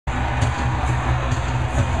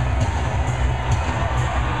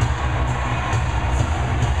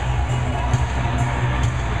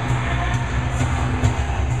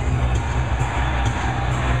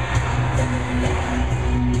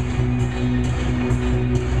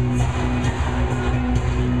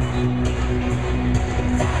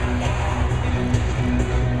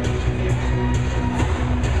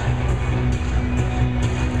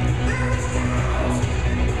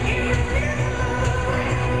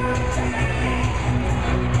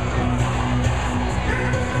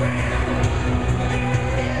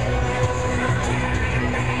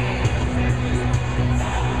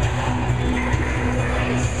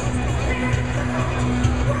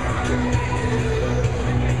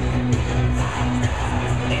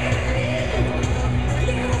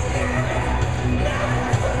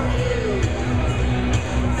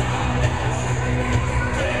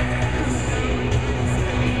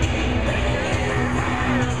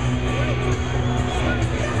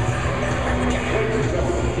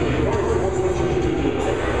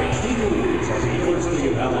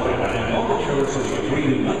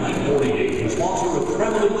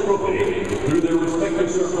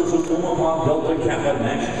of Omaha Delta Kappa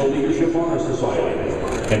National Leadership Honor Society.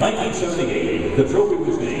 In 1978, the trophy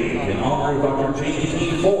was named in honor of Dr. James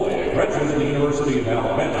E. Foy, graduate of the University of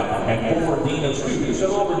Alabama and former Dean of Students at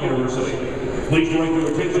Auburn University. Please direct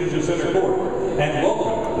your attention to center court and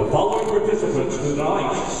welcome the following participants to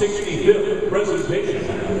tonight's 65th presentation.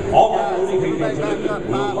 Auburn ODK President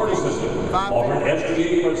Will Hardison, Auburn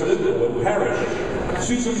SGA President Will Parrish,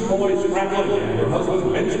 Susan Boyce Rattling and her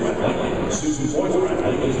husband Vince Rattling. Susan Boyce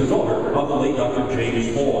Rattling is the daughter of the late Dr. James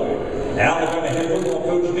Foy. Alabama head football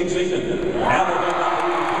coach Nick Saban, Alabama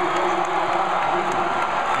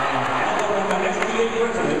SGA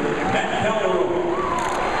President Matt Calderon.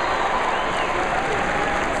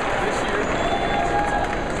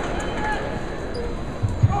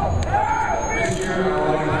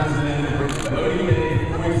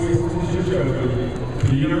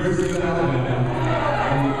 The University of Alabama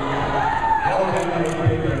and the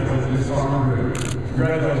Alabama-Auburn president is on the road.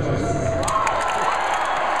 Congratulations.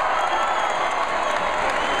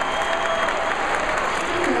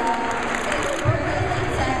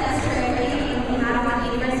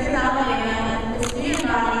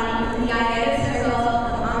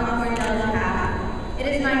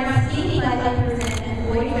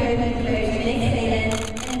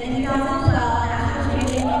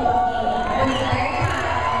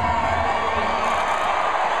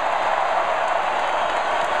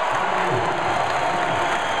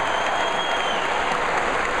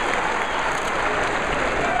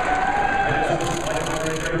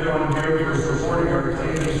 Everyone here for supporting our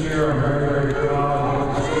team this year. I'm very, very proud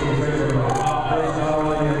of the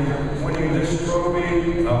personality in winning this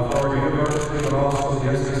trophy for our university, but also the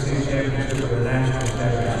SEC championship and the national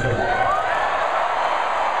championship.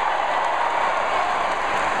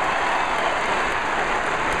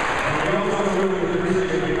 And we also really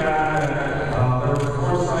appreciate the fact that there was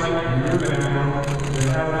foresight in your band to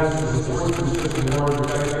have this as a sportsmanship award,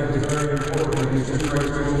 which I think is very important for these two great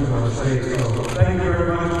schools in our state. So thank you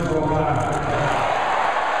very much.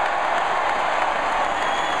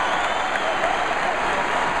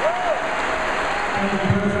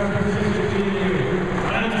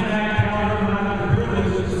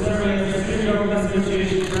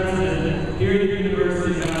 Here at the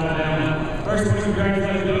University of Alabama. First, we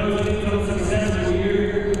congratulate those teams on a successful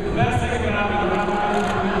year. The best thing about the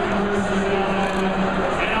University of Alabama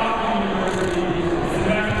and Auburn University is the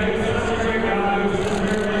fact that it was such a great guy, it was such a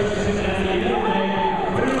great relationship, and at the end of the day,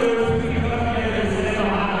 win or lose, we can come together and stand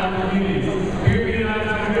behind our communities. Here tonight,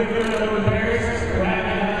 I'm good friend of Will Parrish. We're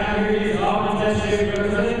happy to have you here. He's Auburn's SGA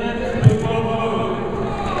president. Please welcome.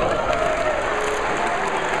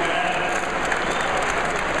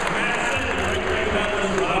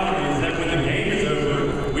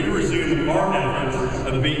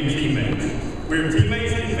 Of being teammates. We are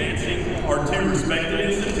teammates advancing our two respected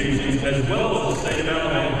institutions as well as the state of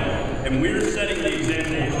Alabama, and we are setting the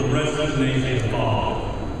example for the rest of the nation to follow.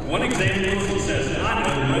 One example of success that I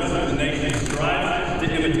know the rest of the nation strives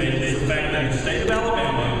to imitate is the fact that the state of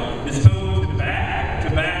Alabama is home to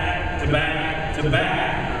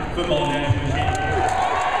back football national champions.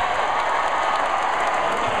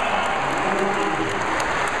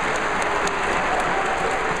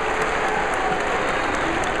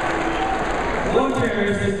 One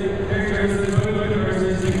characteristic of both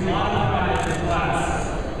universities is modified in this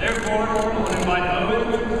class. Therefore, I want to invite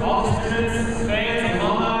Owen, all the students, fans,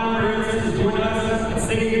 alumni, recruits to join us in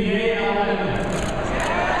singing Yay Alabama.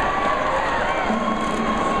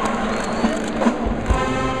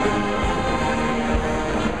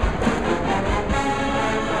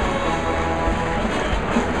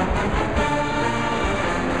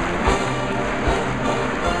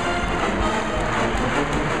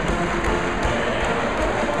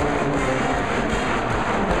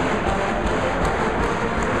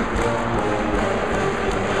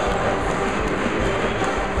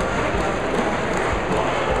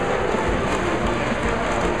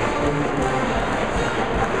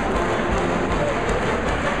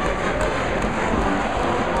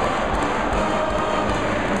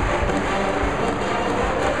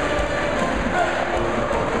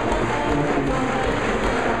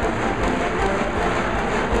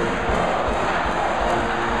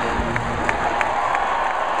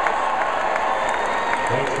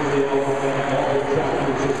 Thanks to the Alabama-Auburn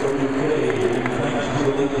Championship for UK, and thanks to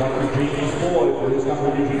the late Dr. James Foy for his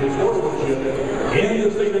contribution to sportsmanship in the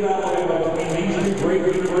state of Alabama between these two great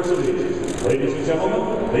universities. Ladies and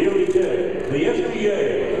gentlemen, the ODK, the SGA,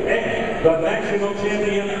 and the national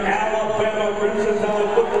champion Alabama Princess Valley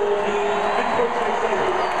football